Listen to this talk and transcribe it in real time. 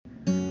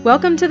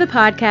Welcome to the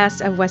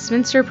podcast of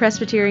Westminster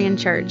Presbyterian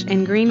Church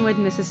in Greenwood,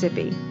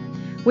 Mississippi.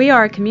 We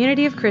are a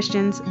community of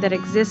Christians that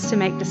exists to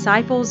make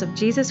disciples of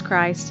Jesus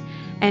Christ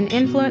and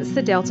influence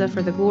the Delta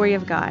for the glory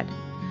of God.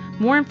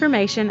 More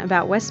information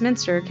about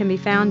Westminster can be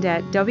found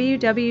at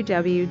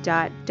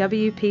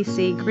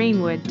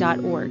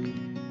www.wpcgreenwood.org.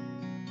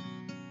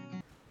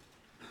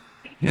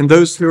 And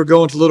those who are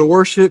going to little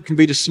worship can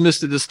be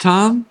dismissed at this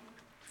time.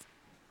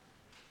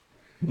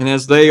 And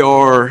as they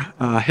are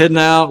heading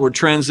out, we're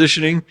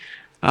transitioning.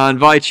 I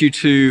invite you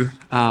to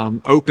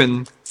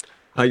open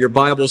your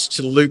Bibles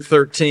to Luke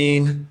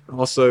 13.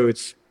 Also,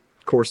 it's,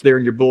 of course, there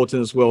in your bulletin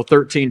as well,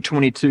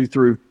 13:22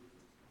 through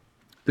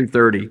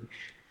 30.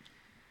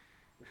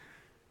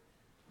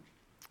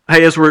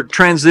 Hey, as we're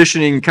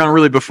transitioning, kind of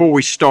really before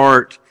we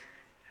start,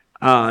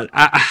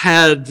 I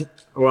heard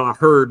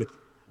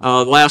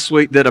last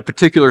week that a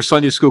particular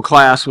Sunday school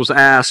class was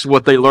asked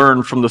what they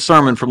learned from the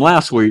sermon from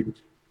last week.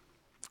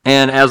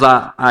 And as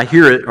I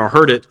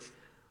heard it,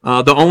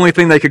 the only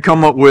thing they could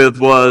come up with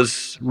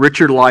was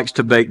Richard likes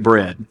to bake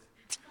bread.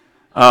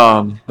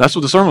 That's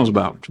what the sermon was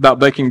about. It's about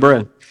baking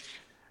bread.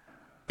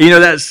 You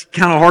know, that's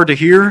kind of hard to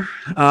hear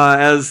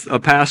as a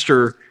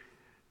pastor,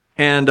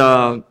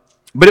 but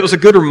it was a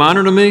good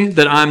reminder to me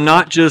that I'm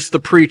not just the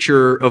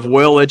preacher of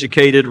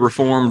well-educated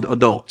Reformed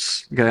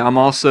adults. Okay, I'm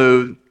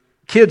also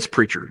kids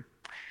preacher.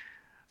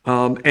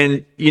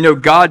 And, you know,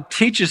 God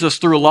teaches us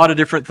through a lot of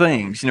different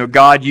things. You know,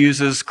 God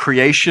uses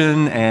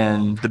creation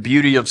and the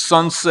beauty of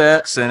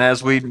sunsets, and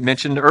as we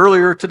mentioned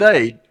earlier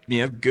today, you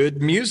know, good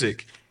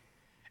music.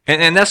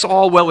 And that's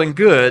all well and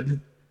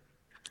good.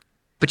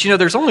 But, you know,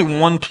 there's only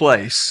one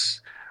place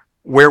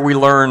where we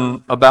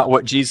learn about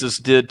what Jesus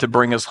did to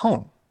bring us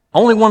home.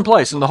 Only one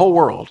place in the whole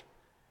world.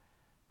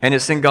 And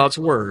it's in God's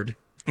Word.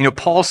 You know,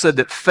 Paul said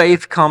that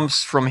faith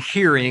comes from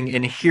hearing,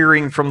 and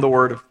hearing from the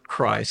Word of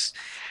Christ.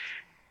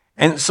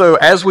 And so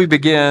as we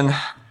begin,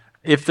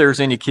 if there's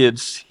any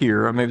kids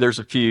here, I mean, there's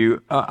a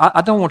few,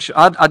 I don't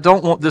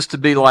want this to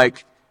be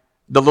like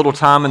the little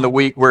time in the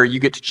week where you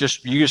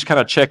just kind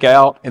of check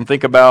out and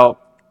think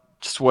about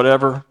just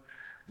whatever.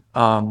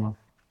 I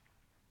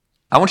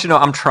want you to know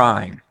I'm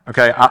trying,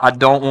 okay? I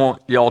don't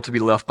want y'all to be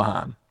left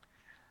behind.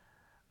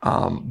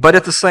 But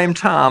at the same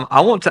time,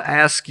 I want to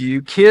ask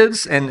you,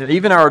 kids and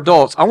even our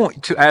adults, I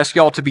want to ask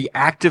y'all to be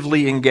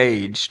actively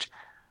engaged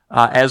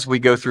as we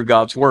go through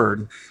God's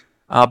Word.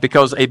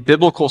 Because a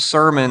biblical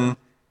sermon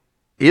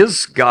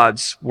is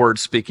God's Word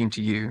speaking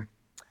to you.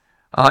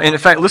 And in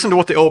fact, listen to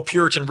what the old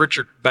Puritan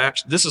Richard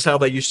Baxter, this is how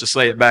they used to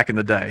say it back in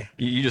the day.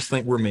 You just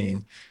think we're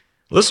mean.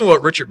 Listen to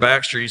what Richard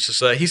Baxter used to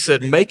say. He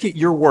said, make it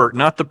your work,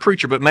 not the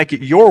preacher, but make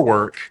it your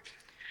work.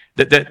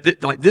 That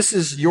like this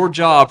is your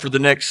job for the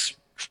next,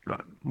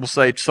 we'll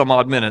say, some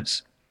odd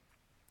minutes,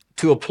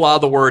 to apply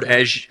the Word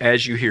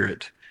as you hear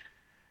it.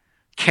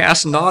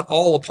 Cast not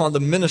all upon the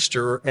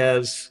minister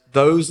as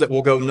those that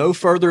will go no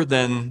further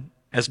than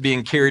as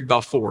being carried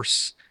by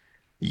force.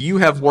 You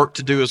have work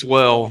to do as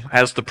well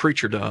as the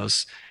preacher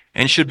does,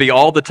 and should be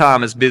all the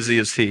time as busy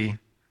as he.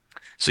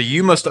 So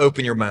you must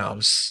open your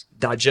mouths,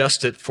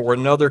 digest it, for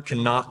another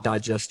cannot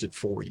digest it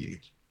for you.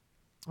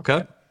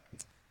 Okay?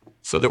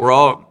 So that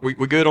we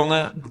good on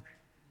that?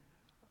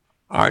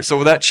 All right, so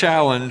with that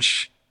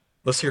challenge,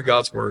 let's hear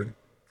God's Word.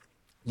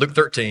 Luke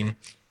 13.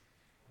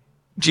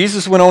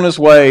 Jesus went on his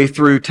way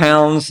through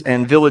towns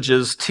and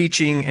villages,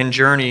 teaching and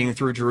journeying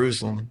toward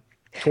Jerusalem.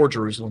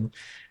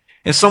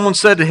 And someone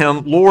said to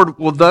him, Lord,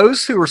 will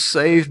those who are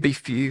saved be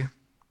few?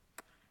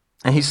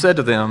 And he said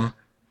to them,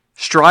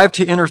 strive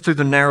to enter through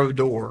the narrow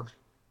door.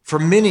 For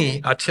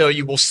many, I tell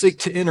you, will seek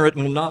to enter it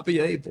and will not be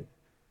able.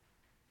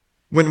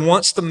 When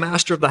once the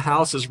master of the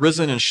house has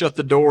risen and shut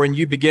the door, and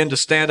you begin to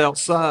stand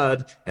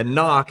outside and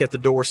knock at the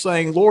door,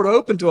 saying, Lord,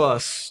 open to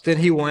us, then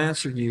he will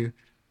answer you,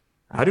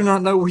 I do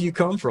not know where you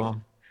come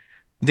from.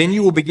 Then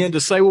you will begin to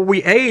say, well,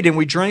 we ate and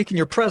we drank in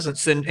your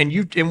presence, and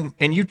you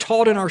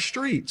taught in our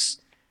streets.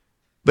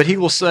 But he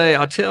will say,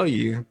 I tell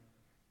you,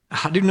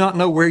 I do not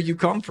know where you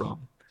come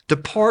from.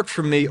 Depart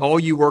from me, all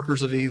you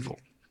workers of evil.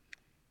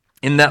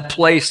 In that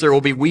place there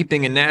will be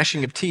weeping and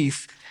gnashing of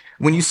teeth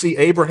when you see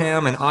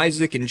Abraham and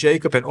Isaac and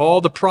Jacob and all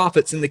the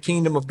prophets in the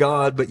kingdom of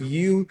God, but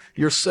you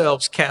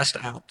yourselves cast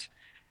out.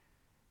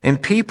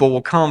 And people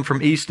will come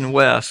from east and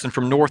west and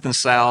from north and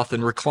south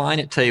and recline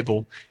at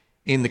table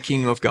in the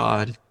kingdom of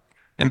God.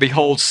 And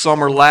behold,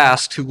 some are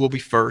last who will be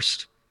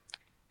first,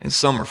 and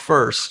some are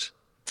first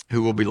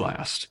who will be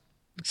last.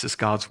 This is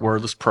God's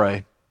Word. Let's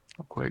pray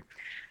real quick.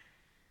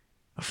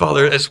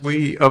 Father, as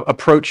we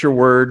approach your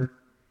Word,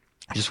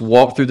 just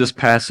walk through this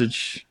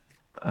passage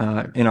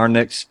in our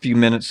next few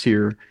minutes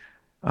here,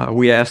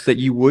 we ask that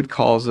you would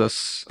cause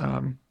us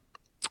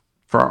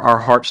for our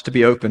hearts to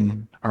be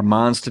open, our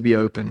minds to be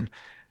open,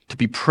 to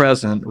be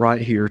present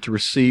right here, to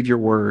receive your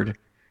Word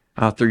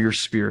through your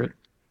Spirit.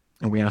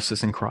 And we ask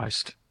this in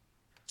Christ.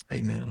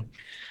 Amen.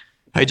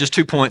 Hey, just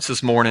 2 points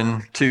this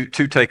morning, two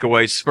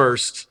takeaways.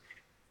 First,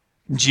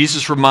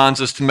 Jesus reminds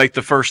us to make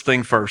the first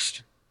thing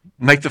first.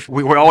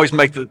 We always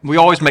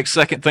make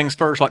second things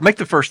first. Like, make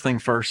the first thing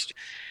first.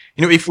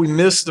 If we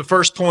miss the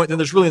first point, then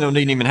there's really no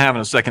need in even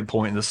having a second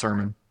point in this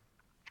sermon.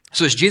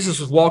 So as Jesus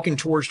was walking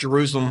towards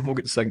Jerusalem, we'll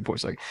get to the second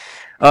point in a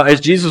second.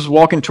 As Jesus was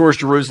walking towards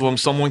Jerusalem,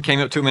 someone came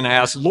up to him and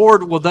asked,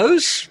 "Lord, will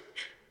those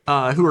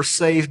who are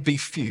saved be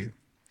few?"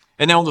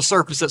 And now on the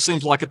surface, that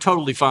seems like a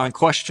totally fine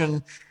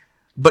question.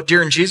 But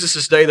during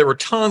Jesus' day, there were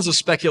tons of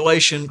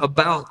speculation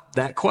about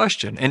that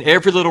question. And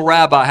every little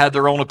rabbi had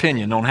their own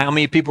opinion on how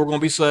many people were going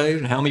to be saved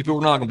and how many people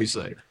were not going to be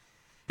saved.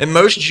 And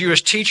most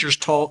Jewish teachers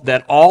taught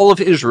that all of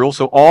Israel,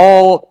 so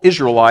all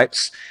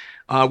Israelites,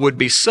 would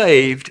be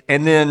saved.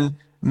 And then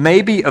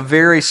maybe a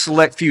very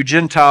select few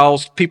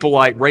Gentiles, people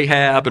like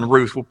Rahab and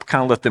Ruth, will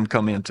kind of let them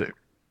come in too.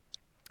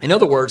 In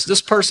other words,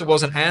 this person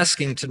wasn't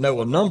asking to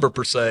know a number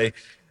per se,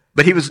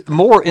 but he was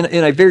more in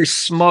a very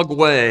smug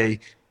way.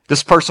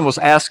 This person was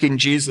asking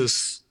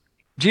Jesus,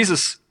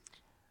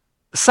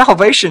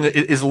 salvation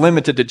is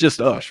limited to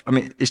just us. I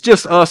mean, it's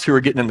just us who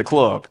are getting in the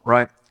club,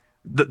 right?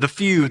 The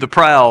few, the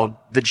proud,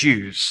 the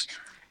Jews.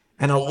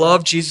 And I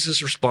love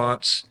Jesus'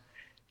 response,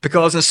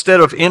 because instead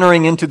of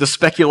entering into the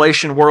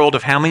speculation world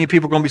of how many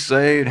people are going to be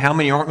saved, how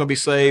many aren't going to be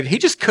saved, he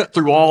just cut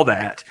through all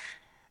that.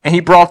 And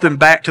he brought them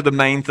back to the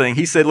main thing.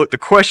 He said, look, the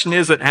question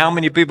isn't how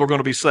many people are going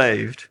to be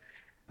saved.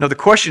 No, the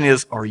question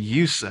is, are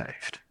you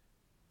saved?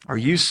 Are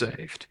you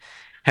saved?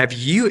 Have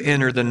you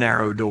entered the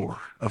narrow door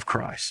of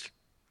Christ?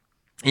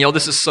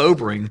 This is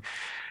sobering,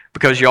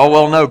 because y'all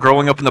well know,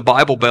 growing up in the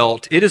Bible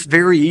Belt, it is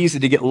very easy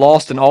to get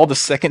lost in all the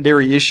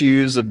secondary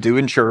issues of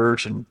doing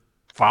church and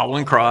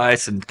following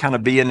Christ and kind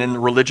of being in the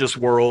religious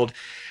world.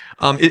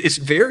 It's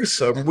very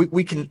sobering.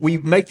 We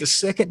make the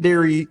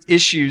secondary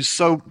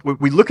issues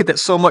we look at that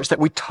so much that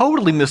we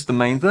totally miss the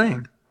main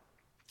thing.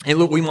 And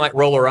look, we might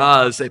roll our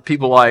eyes at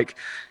people like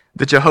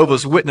the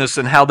Jehovah's Witness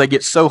and how they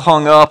get so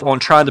hung up on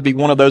trying to be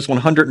one of those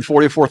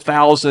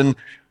 144,000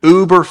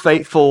 uber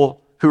faithful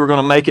who are going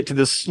to make it to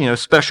this,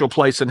 special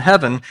place in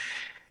heaven,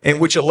 and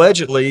which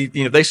allegedly,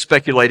 they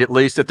speculate at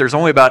least that there's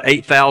only about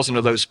 8,000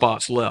 of those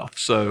spots left.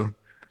 So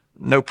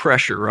no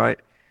pressure, right?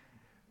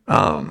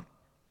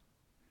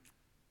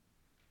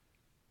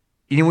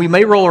 We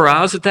may roll our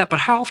eyes at that, but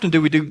how often do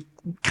we do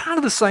kind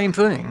of the same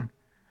thing?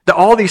 That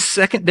all these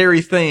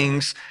secondary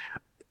things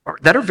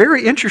that are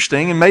very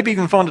interesting and maybe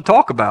even fun to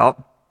talk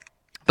about,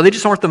 but they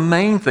just aren't the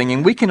main thing.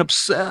 And we can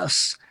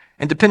obsess.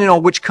 And depending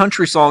on which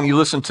country song you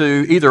listen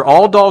to, either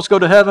all dogs go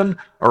to heaven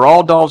or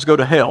all dogs go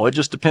to hell. It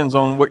just depends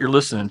on what you're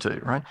listening to,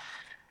 right?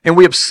 And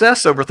we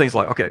obsess over things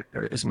like, okay,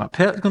 is my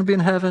pet going to be in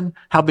heaven?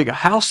 How big a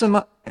house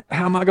how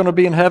am I going to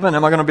be in heaven?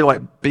 Am I going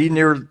to be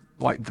near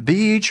like the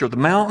beach or the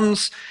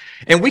mountains?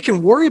 And we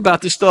can worry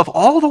about this stuff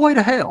all the way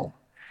to hell.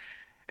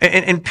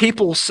 And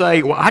people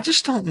say, well, I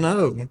just don't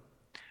know.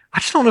 I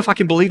just don't know if I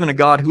can believe in a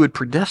God who would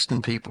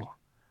predestine people.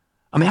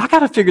 I mean, I got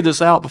to figure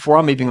this out before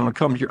I'm even going to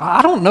come here.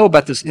 I don't know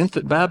about this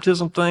infant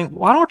baptism thing.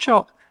 Why don't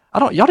y'all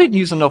didn't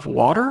use enough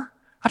water.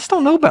 I just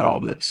don't know about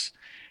all this.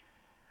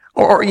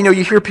 Or you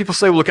hear people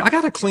say, well, look, I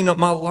got to clean up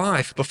my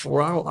life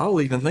before I'll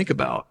even think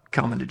about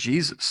coming to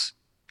Jesus.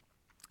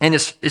 And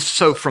it's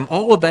so from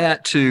all of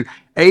that to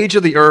age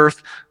of the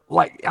earth,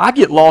 like I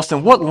get lost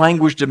in what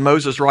language did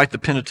Moses write the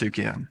Pentateuch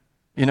in?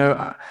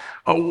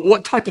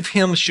 What type of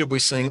hymns should we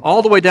sing?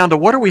 All the way down to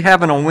what are we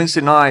having on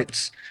Wednesday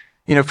nights,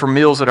 for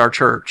meals at our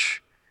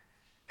church?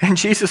 And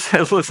Jesus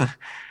says, listen,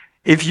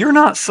 if you're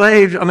not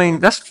saved, I mean,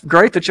 that's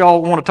great that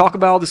y'all want to talk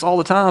about this all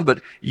the time,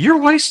 but you're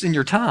wasting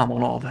your time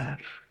on all that.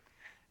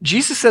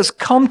 Jesus says,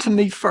 come to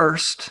me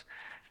first.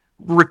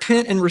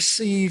 Repent and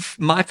receive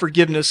my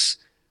forgiveness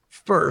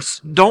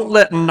first. Don't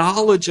let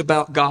knowledge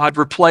about God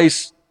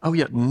replace,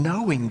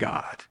 knowing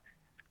God.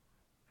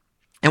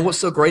 And what's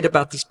so great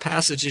about this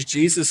passage is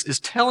Jesus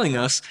is telling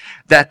us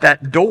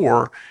that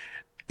door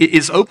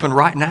is open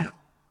right now,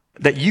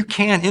 that you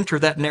can enter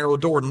that narrow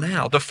door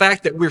now. The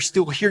fact that we're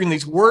still hearing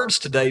these words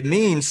today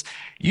means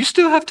you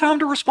still have time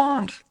to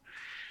respond.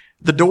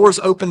 The door is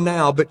open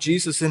now, but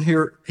Jesus in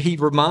here, he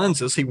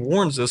reminds us, he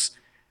warns us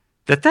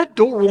that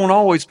door won't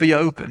always be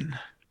open.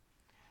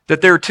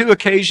 That there are two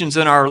occasions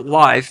in our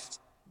life,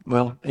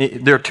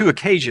 there are two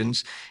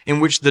occasions in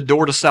which the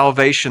door to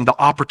salvation, the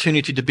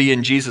opportunity to be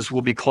in Jesus,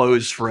 will be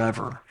closed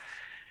forever.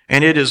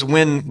 And it is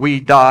when we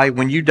die,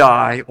 when you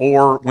die,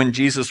 or when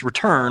Jesus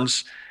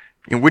returns,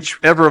 and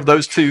whichever of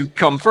those two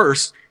come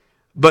first.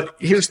 But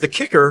here's the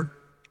kicker,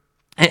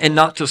 and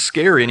not to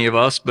scare any of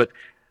us, but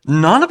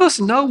none of us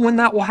know when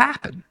that will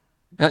happen.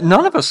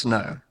 None of us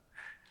know.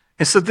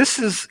 And so this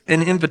is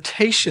an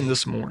invitation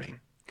this morning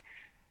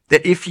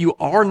that if you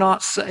are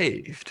not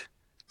saved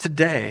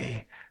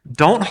today,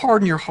 don't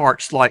harden your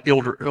hearts like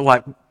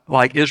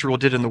Israel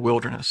did in the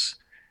wilderness.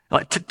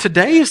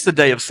 Today is the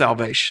day of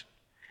salvation.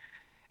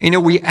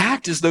 We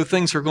act as though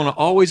things are going to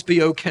always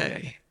be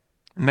okay.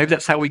 Maybe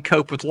that's how we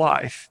cope with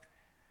life.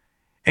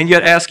 And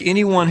yet ask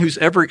anyone who's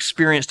ever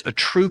experienced a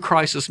true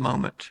crisis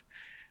moment.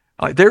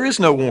 There is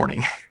no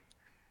warning.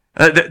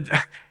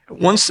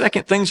 1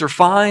 second things are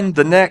fine,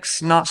 the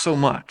next not so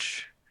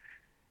much.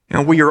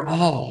 We're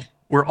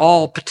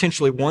all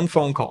potentially one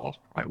phone call,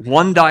 right?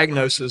 One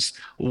diagnosis,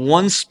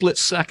 one split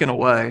second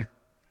away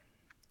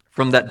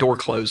from that door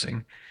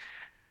closing.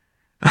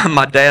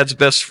 My dad's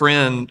best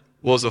friend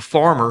was a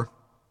farmer,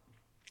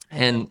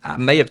 and I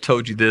may have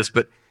told you this,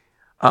 but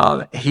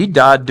he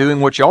died doing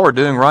what y'all are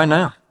doing right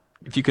now,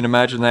 if you can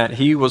imagine that.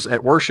 He was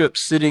at worship,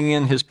 sitting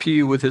in his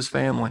pew with his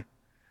family.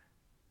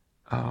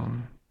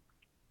 And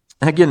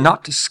again,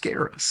 not to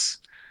scare us,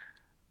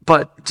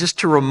 but just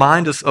to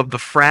remind us of the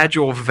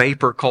fragile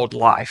vapor called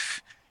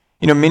life.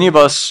 You know, many of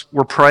us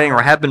were praying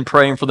or have been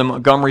praying for the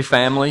Montgomery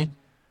family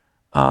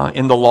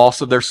in the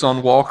loss of their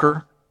son,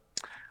 Walker.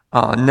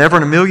 Never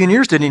in a million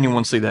years did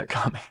anyone see that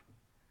coming.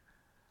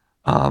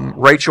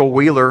 Rachel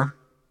Wheeler,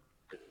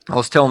 I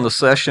was telling the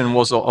session,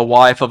 was a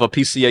wife of a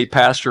PCA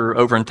pastor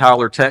over in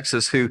Tyler,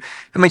 Texas, who,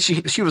 I mean,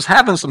 she was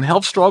having some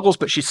health struggles,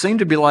 but she seemed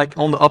to be like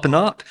on the up and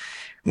up.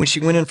 When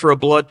she went in for a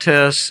blood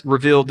test,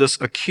 revealed this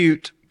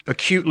acute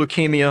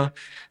leukemia.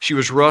 She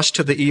was rushed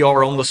to the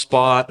ER on the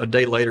spot. A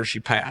day later, she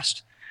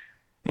passed.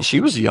 And she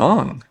was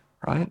young,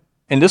 right?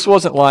 And this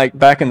wasn't like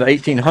back in the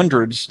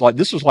 1800s. Like,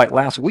 this was like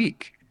last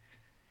week.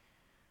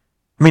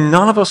 I mean,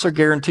 none of us are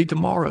guaranteed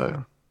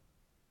tomorrow.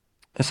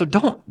 And so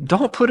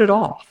don't put it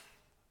off.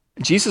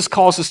 Jesus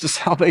calls us to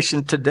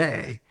salvation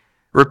today.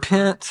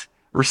 Repent,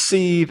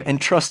 receive, and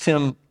trust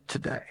him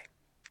today.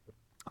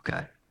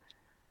 Okay.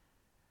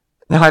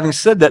 Now, having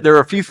said that, there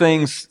are a few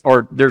things,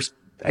 or there's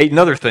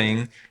another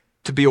thing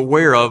to be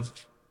aware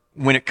of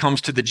when it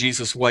comes to the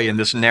Jesus way in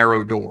this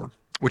narrow door,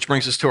 which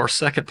brings us to our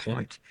second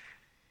point.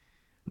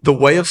 The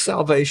way of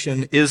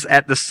salvation is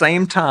at the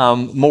same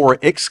time more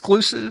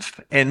exclusive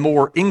and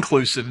more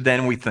inclusive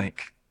than we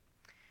think.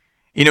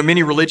 You know,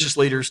 many religious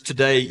leaders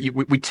today,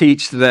 we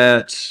teach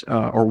that,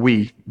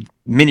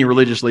 many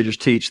religious leaders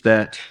teach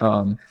that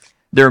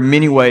there are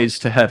many ways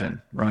to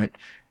heaven, right?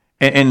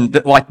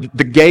 And like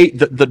the gate,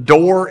 the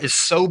door is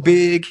so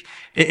big.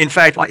 In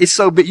fact, like it's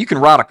so big, you can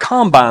ride a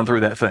combine through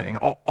that thing.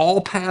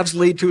 All paths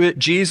lead to it.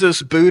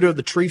 Jesus, Buddha,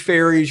 the tree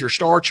fairies, your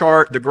star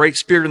chart, the great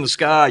spirit in the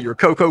sky, your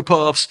Cocoa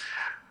Puffs,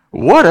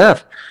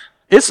 whatever.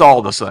 It's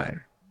all the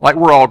same. Like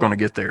we're all going to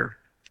get there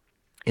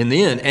in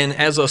the end. And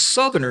as us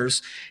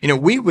Southerners, you know,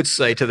 we would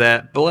say to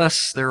that,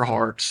 bless their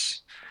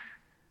hearts.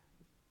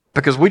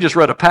 Because we just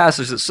read a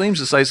passage that seems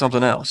to say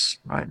something else,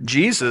 right?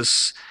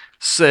 Jesus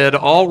said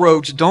all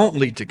roads don't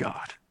lead to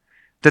God,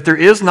 that there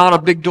is not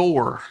a big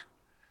door.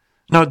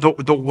 No,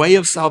 the way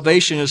of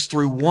salvation is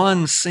through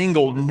one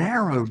single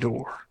narrow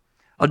door,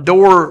 a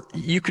door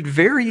you could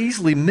very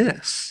easily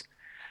miss.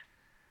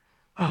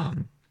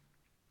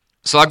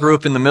 So I grew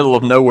up in the middle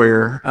of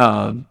nowhere,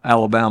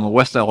 Alabama,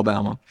 West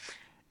Alabama.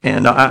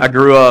 And I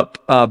grew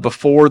up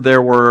before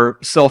there were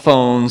cell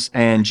phones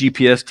and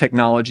GPS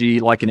technology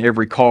like in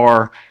every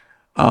car.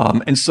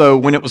 And so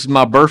when it was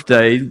my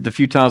birthday, the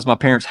few times my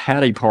parents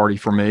had a party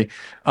for me,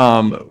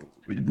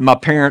 my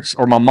parents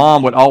or my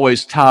mom would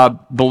always tie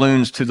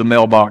balloons to the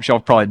mailbox. Y'all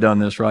have probably done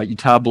this, right? You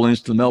tie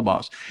balloons to the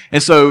mailbox.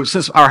 And so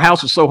since our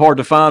house was so hard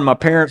to find, my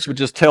parents would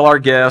just tell our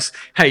guests,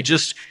 hey,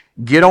 just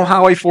get on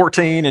Highway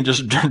 14 and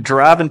just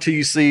drive until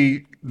you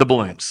see the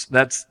balloons.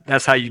 That's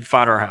how you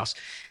find our house.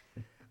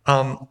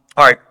 All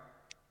right.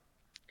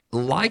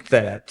 Like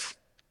that,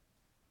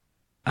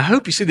 I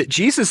hope you see that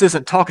Jesus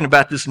isn't talking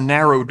about this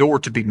narrow door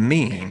to be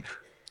mean,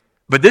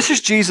 but this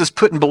is Jesus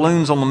putting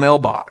balloons on the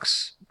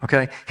mailbox,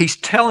 okay? He's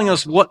telling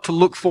us what to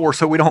look for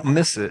so we don't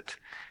miss it.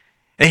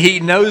 And he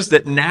knows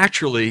that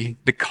naturally,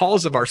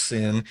 because of our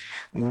sin,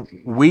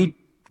 we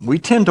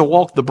tend to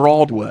walk the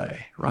broad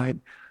way, right?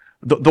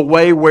 The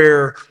way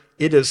where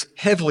it is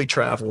heavily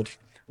traveled,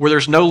 where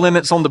there's no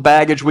limits on the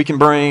baggage we can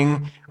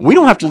bring. We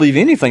don't have to leave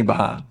anything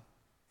behind.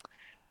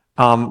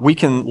 We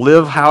can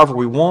live however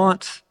we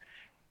want.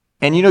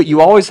 And you know, you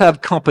always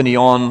have company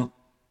on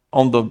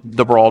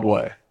the broad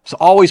way. There's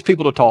always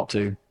people to talk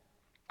to,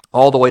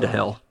 all the way to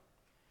hell.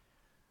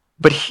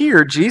 But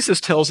here, Jesus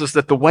tells us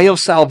that the way of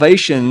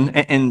salvation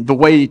and the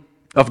way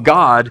of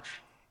God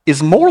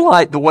is more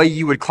like the way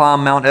you would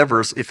climb Mount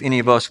Everest if any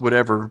of us would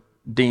ever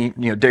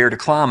dare to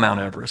climb Mount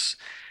Everest.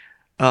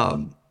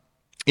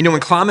 When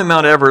climbing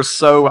Mount Everest,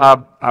 so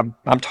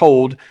I'm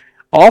told,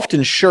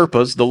 often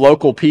Sherpas, the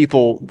local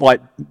people,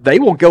 like they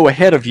will go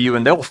ahead of you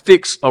and they'll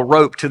fix a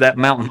rope to that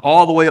mountain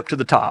all the way up to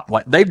the top.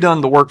 Like they've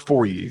done the work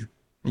for you.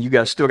 You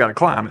guys still got to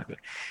climb it.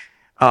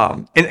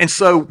 And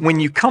so when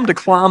you come to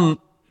climb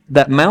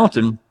that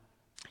mountain,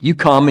 you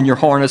come in your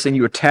harness and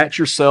you attach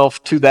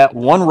yourself to that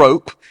one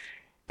rope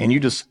and you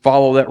just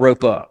follow that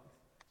rope up.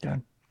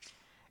 Okay?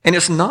 And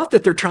it's not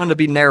that they're trying to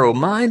be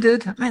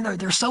narrow-minded. Man,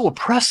 they're so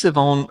oppressive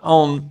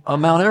on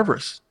Mount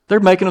Everest. They're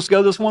making us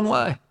go this one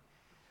way.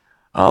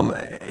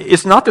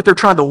 It's not that they're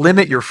trying to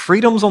limit your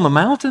freedoms on the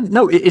mountain.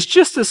 No, it's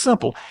just as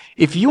simple.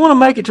 If you want to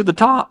make it to the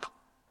top,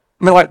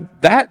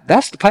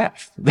 that's the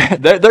path.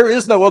 There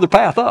is no other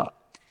path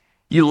up.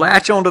 You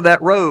latch onto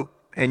that rope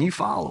and you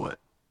follow it.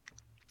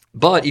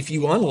 But if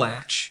you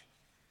unlatch,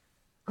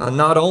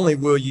 not only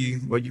will you're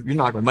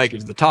not going to make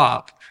it to the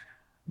top,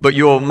 but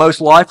you'll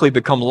most likely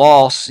become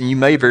lost and you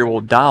may very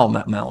well die on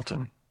that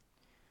mountain.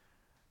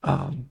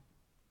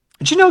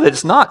 Did you know that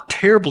it's not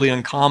terribly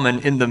uncommon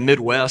in the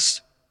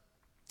Midwest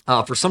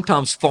for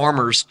sometimes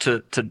farmers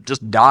to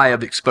just die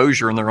of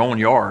exposure in their own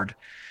yard?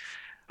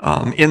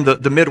 In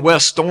the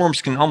Midwest,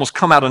 storms can almost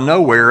come out of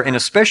nowhere, and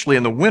especially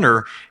in the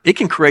winter, it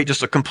can create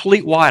just a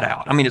complete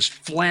whiteout. I mean, it's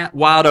flat,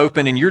 wide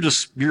open, and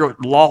you're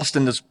lost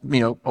in this,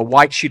 a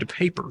white sheet of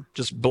paper,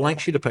 just blank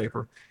sheet of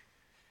paper.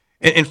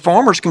 And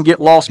farmers can get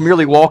lost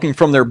merely walking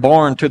from their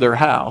barn to their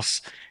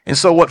house. And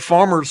so what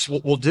farmers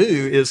will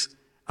do is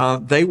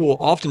they will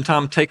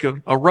oftentimes take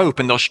a rope,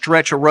 and they'll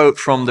stretch a rope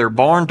from their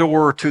barn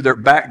door to their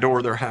back door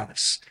of their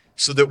house,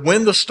 so that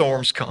when the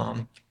storms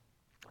come,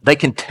 they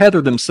can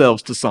tether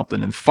themselves to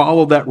something and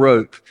follow that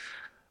rope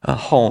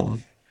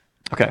home.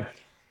 Okay.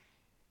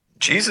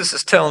 Jesus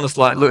is telling us,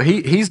 look,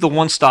 he's the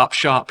one-stop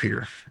shop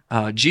here.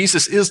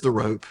 Jesus is the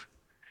rope,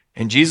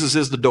 and Jesus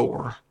is the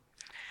door.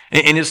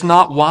 And it's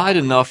not wide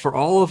enough for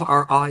all of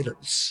our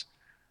items.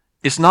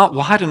 It's not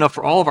wide enough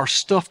for all of our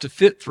stuff to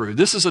fit through.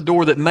 This is a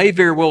door that may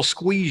very well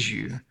squeeze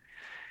you.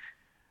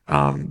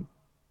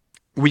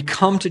 We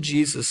come to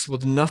Jesus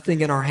with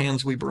nothing in our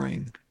hands we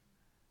bring.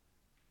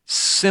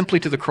 Simply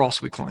to the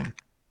cross we cling.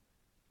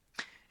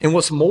 And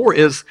what's more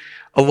is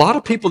a lot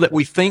of people that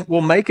we think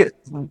will make it,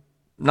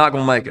 not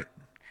going to make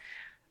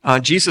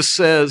it. Jesus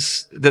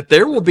says that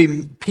there will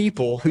be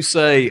people who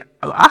say,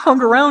 I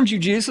hung around you,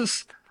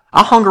 Jesus.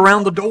 I hung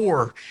around the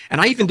door,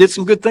 and I even did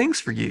some good things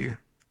for you.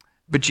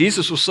 But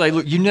Jesus will say,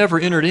 look, you never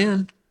entered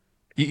in.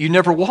 You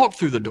never walked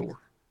through the door.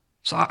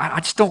 So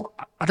I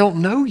don't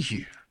know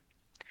you.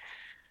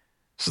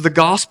 So the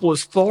gospel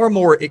is far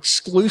more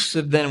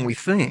exclusive than we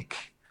think.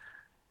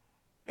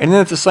 And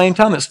then at the same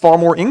time, it's far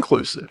more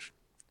inclusive.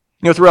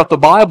 Throughout the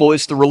Bible,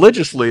 it's the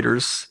religious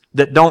leaders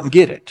that don't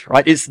get it,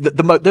 right?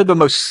 They're the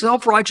most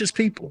self-righteous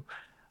people.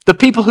 The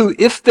people who,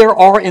 if there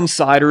are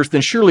insiders,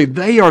 then surely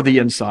they are the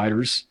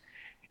insiders.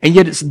 And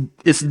yet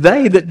it's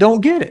they that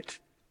don't get it.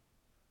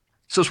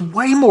 So it's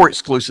way more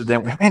exclusive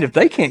than, man, if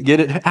they can't get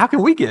it, how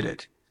can we get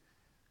it?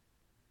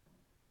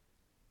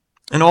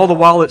 And all the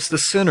while, it's the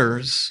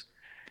sinners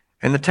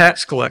and the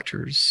tax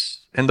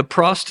collectors and the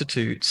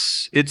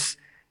prostitutes. It's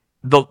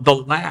the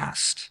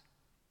last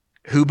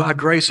who by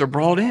grace are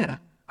brought in.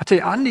 I tell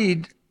you,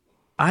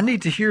 I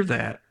need to hear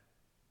that.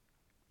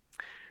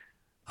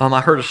 I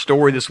heard a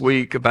story this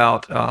week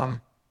about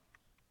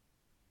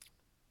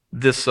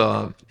this.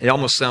 It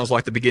almost sounds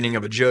like the beginning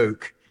of a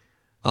joke.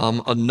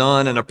 A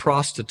nun and a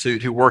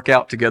prostitute who work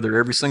out together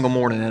every single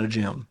morning at a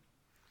gym.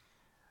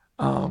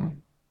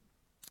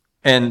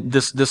 And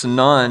this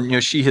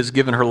nun, she has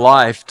given her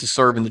life to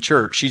serve in the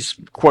church. She's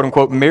quote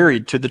unquote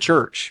married to the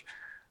church.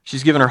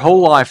 She's given her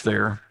whole life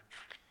there.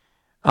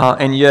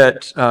 And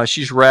yet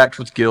she's racked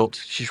with guilt.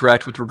 She's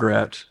racked with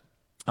regret.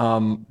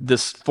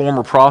 This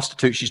former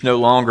prostitute, she's no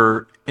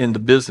longer in the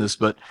business,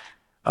 but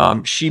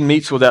she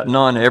meets with that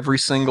nun every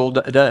single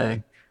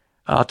day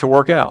to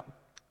work out.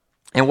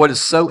 And what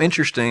is so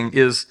interesting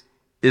is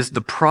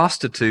the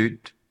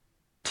prostitute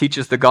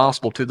teaches the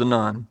gospel to the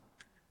nun.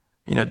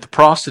 The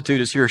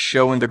prostitute is here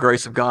showing the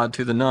grace of God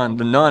to the nun.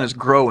 The nun is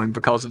growing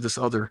because of this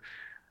other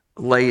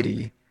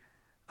lady.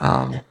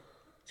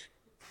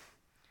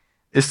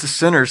 It's the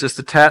sinners, it's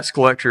the tax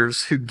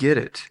collectors who get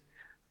it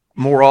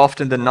more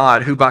often than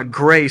not, who by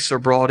grace are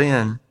brought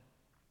in.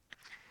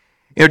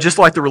 Just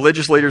like the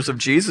religious leaders of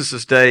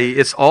Jesus' day,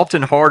 it's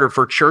often harder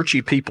for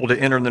churchy people to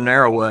enter the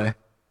narrow way,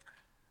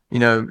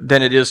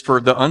 than it is for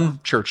the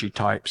unchurchy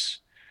types.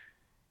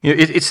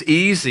 It's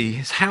easy.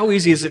 How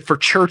easy is it for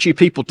churchy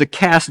people to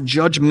cast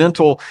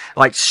judgmental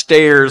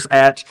stares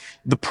at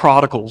the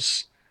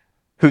prodigals?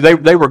 Who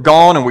they were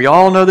gone, and we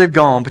all know they've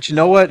gone. But you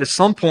know what? At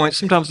some point,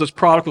 sometimes those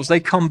prodigals,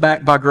 they come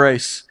back by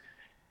grace.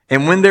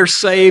 And when they're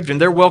saved and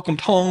they're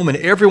welcomed home and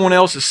everyone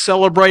else is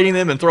celebrating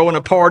them and throwing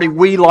a party,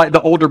 we, like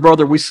the older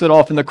brother, we sit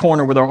off in the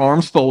corner with our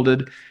arms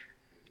folded.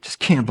 Just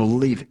can't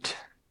believe it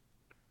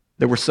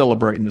that we're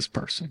celebrating this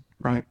person,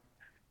 right?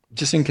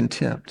 Just in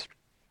contempt.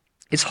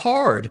 It's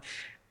hard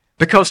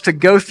because to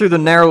go through the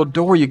narrow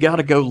door, you got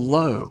to go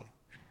low.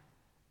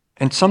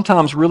 And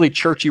sometimes really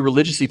churchy,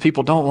 religious-y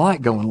people don't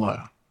like going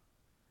low.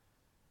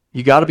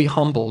 You got to be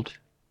humbled.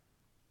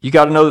 You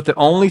got to know that the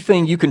only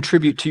thing you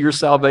contribute to your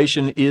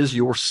salvation is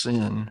your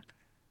sin,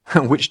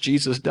 which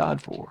Jesus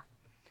died for.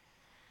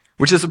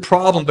 Which is a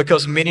problem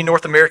because many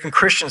North American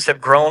Christians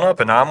have grown up,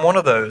 and I'm one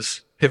of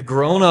those, have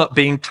grown up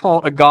being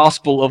taught a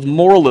gospel of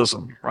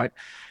moralism, right?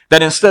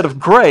 That instead of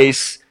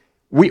grace,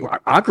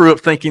 I grew up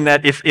thinking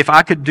that if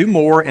I could do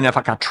more and if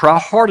I could try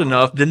hard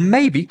enough, then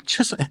maybe,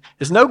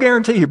 there's no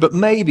guarantee here, but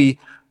maybe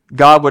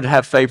God would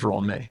have favor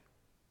on me.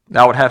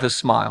 I would have his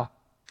smile.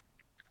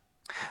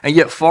 And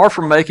yet, far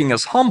from making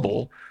us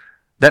humble,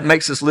 that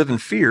makes us live in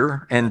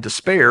fear and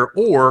despair,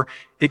 or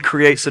it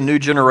creates a new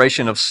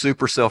generation of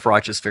super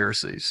self-righteous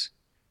Pharisees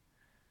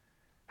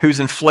whose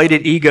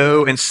inflated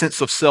ego and sense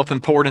of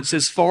self-importance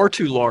is far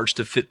too large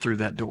to fit through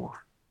that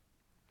door.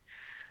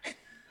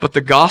 But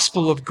the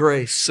gospel of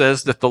grace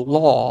says that the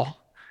law,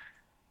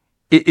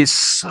 it is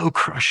so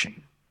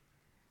crushing,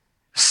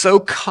 so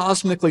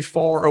cosmically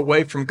far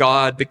away from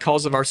God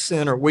because of our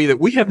sin are we, that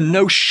we have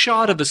no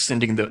shot of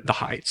ascending the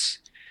heights.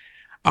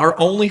 Our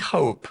only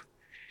hope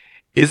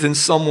is in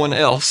someone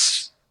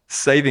else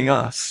saving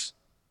us.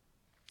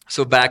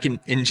 So back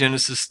in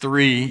Genesis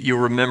 3, you'll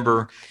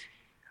remember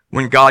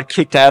when God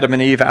kicked Adam and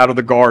Eve out of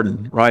the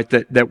garden, right?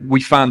 That we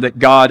find that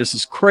God is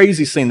this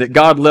crazy scene, that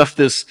God left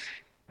this,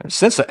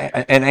 since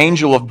an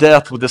angel of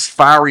death with this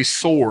fiery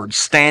sword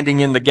standing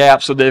in the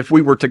gap so that if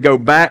we were to go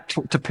back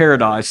to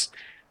paradise,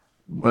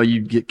 well,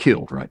 you'd get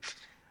killed, right?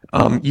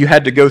 You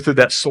had to go through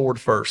that sword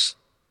first.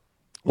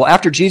 Well,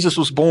 after Jesus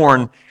was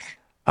born,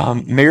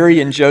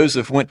 Mary and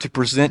Joseph went to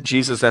present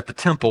Jesus at the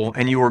temple.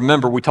 And you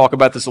remember, we talk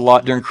about this a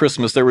lot during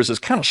Christmas, there was this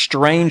kind of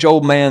strange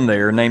old man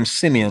there named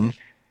Simeon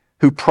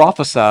who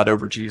prophesied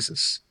over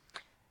Jesus.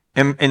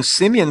 And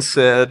Simeon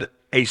said,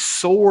 a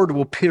sword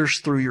will pierce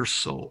through your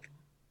soul.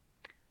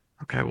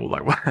 Okay, well,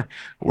 like, what?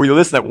 Were you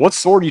listening? What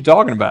sword are you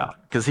talking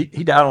about? Because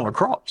he died on a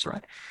cross,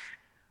 right?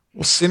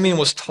 Well, Simeon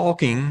was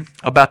talking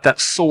about that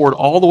sword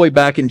all the way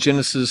back in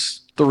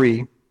Genesis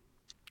 3,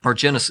 or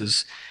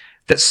Genesis,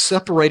 that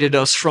separated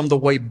us from the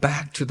way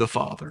back to the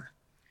Father.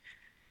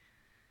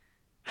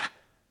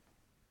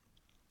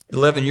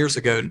 11 years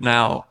ago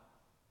now,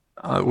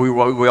 we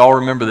all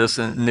remember this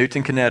in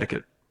Newton,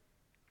 Connecticut,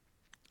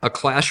 a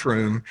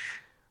classroom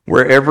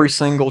where every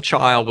single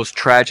child was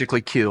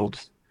tragically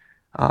killed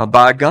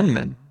by a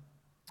gunman,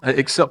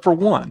 except for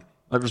one.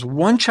 There was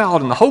one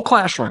child in the whole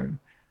classroom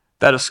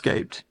that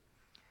escaped.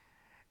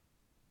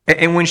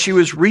 And when she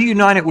was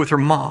reunited with her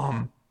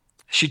mom,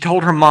 she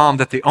told her mom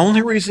that the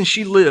only reason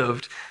she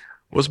lived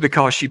was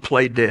because she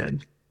played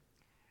dead.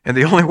 And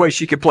the only way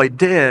she could play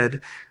dead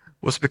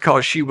was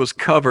because she was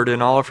covered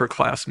in all of her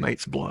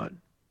classmates' blood.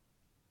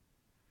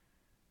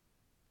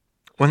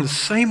 Well, in the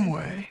same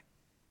way,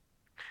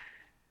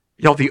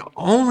 y'all, the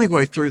only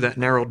way through that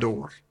narrow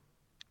door,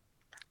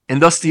 and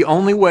thus the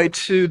only way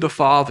to the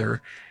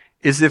Father,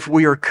 is if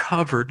we are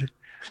covered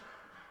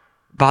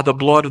by the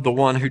blood of the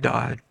one who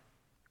died,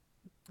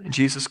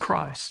 Jesus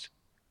Christ.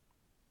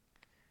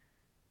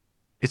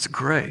 It's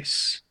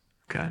grace,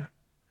 okay?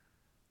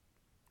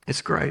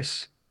 It's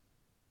grace.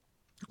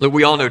 Look,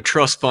 we all know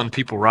trust fund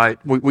people, right?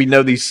 We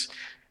know these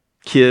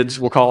kids,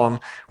 we'll call them.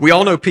 We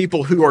all know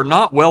people who are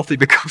not wealthy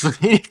because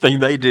of anything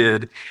they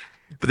did,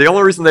 but the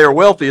only reason they are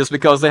wealthy is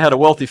because they had a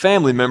wealthy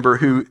family member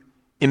who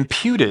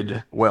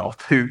imputed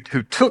wealth, who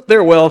took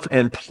their wealth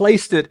and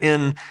placed it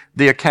in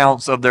the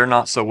accounts of their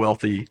not so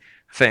wealthy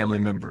family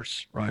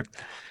members, right?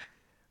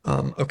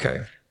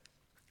 Okay.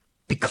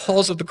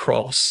 Because of the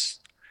cross,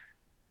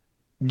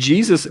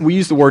 Jesus, we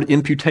use the word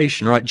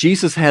imputation, right?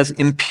 Jesus has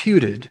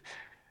imputed,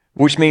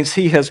 which means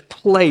he has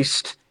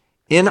placed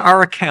in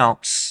our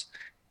accounts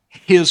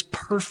his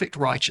perfect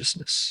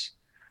righteousness.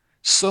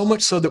 So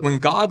much so that when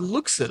God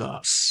looks at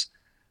us,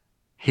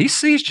 he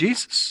sees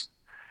Jesus.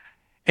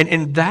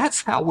 And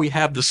that's how we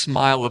have the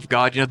smile of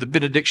God. You know, the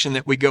benediction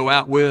that we go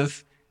out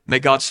with, may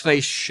God's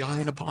face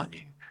shine upon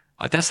you.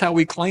 That's how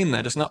we claim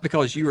that. It's not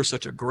because you are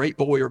such a great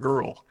boy or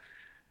girl,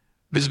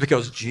 but it's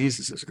because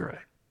Jesus is great.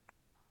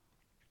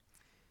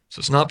 So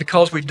it's not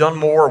because we've done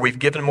more or we've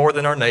given more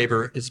than our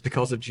neighbor. It's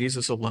because of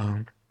Jesus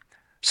alone.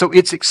 So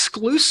it's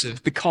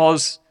exclusive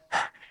because,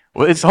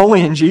 well, it's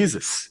only in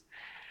Jesus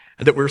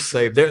that we're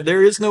saved.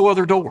 There is no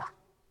other door.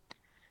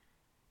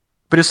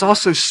 But it's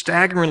also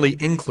staggeringly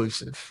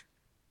inclusive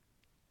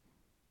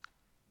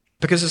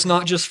because it's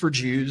not just for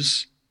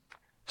Jews.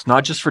 It's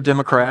not just for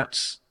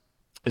Democrats.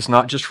 It's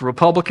not just for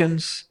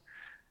Republicans.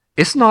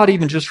 It's not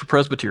even just for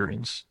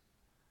Presbyterians.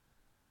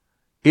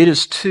 It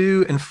is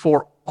to and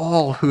for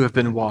all who have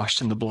been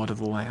washed in the blood of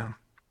the Lamb.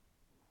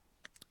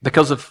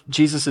 Because of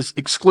Jesus'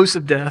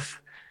 exclusive death,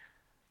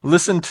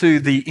 listen to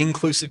the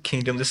inclusive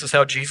kingdom. This is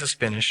how Jesus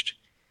finished.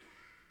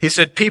 He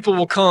said, people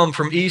will come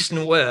from east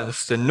and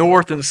west and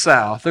north and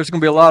south. There's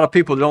going to be a lot of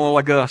people that don't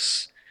look like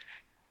us.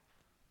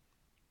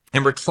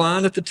 And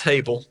recline at the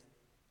table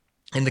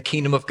in the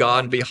kingdom of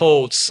God. And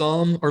behold,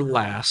 some are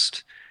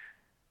last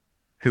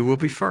who will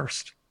be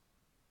first.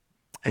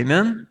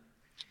 Amen?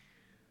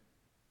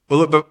 Well,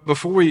 look, but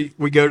before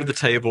we go to the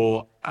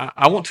table,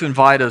 I want to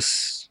invite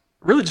us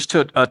really just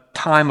to a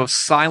time of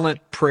silent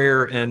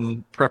prayer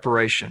and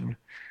preparation.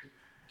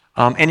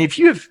 And if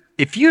you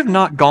have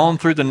not gone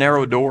through the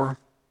narrow door,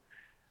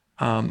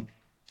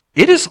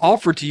 it is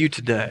offered to you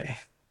today,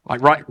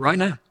 like right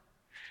now.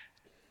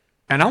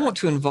 And I want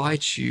to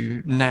invite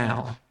you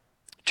now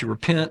to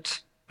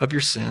repent of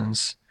your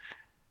sins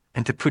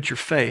and to put your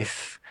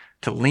faith,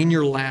 to lean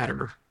your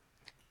ladder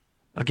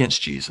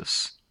against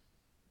Jesus.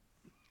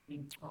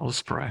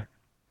 Let's pray.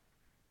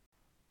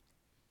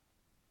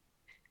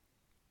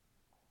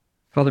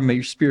 Father, may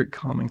your Spirit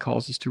come and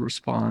cause us to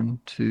respond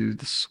to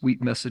the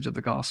sweet message of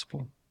the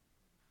gospel.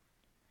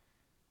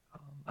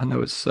 I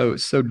know it's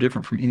so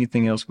different from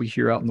anything else we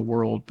hear out in the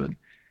world, but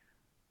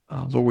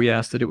Lord, we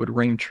ask that it would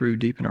ring true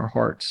deep in our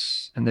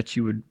hearts and that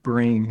you would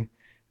bring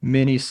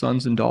many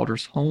sons and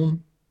daughters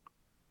home.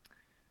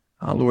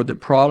 Lord, that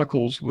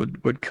prodigals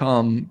would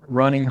come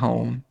running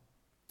home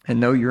and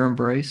know your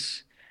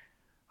embrace.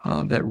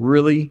 That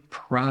really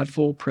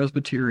prideful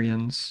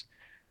Presbyterians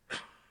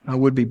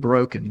would be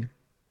broken,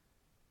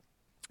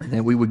 and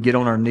that we would get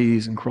on our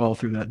knees and crawl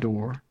through that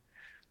door.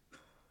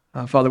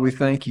 Father, we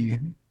thank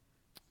you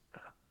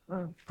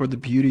for the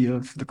beauty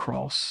of the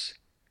cross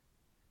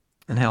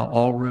and how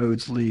all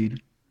roads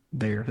lead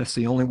there. That's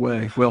the only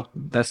way. Well,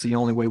 that's the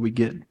only way we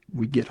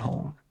get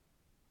home,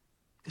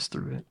 is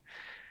through it.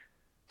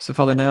 So,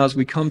 Father, now as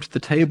we come to the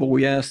table,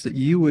 we ask that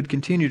you would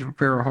continue to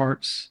prepare our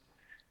hearts.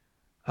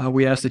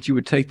 We ask that you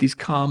would take these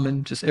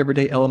common, just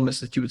everyday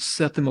elements, that you would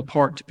set them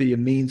apart to be a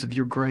means of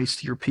your grace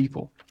to your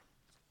people.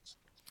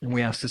 And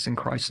we ask this in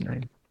Christ's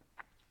name.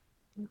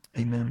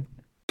 Amen.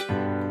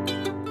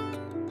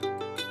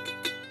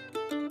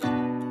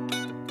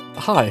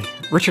 Hi,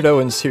 Richard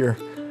Owens here.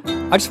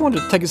 I just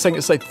wanted to take a second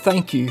to say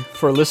thank you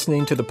for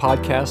listening to the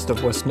podcast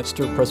of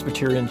Westminster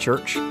Presbyterian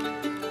Church.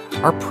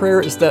 Our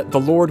prayer is that the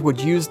Lord would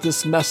use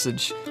this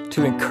message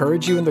to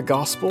encourage you in the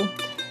gospel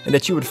and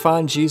that you would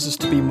find Jesus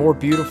to be more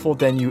beautiful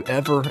than you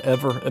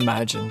ever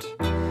imagined.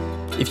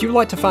 If you'd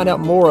like to find out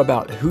more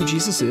about who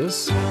Jesus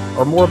is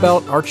or more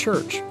about our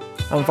church,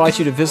 I invite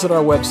you to visit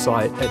our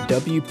website at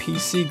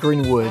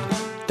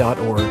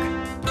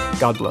wpcgreenwood.org.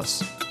 God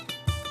bless.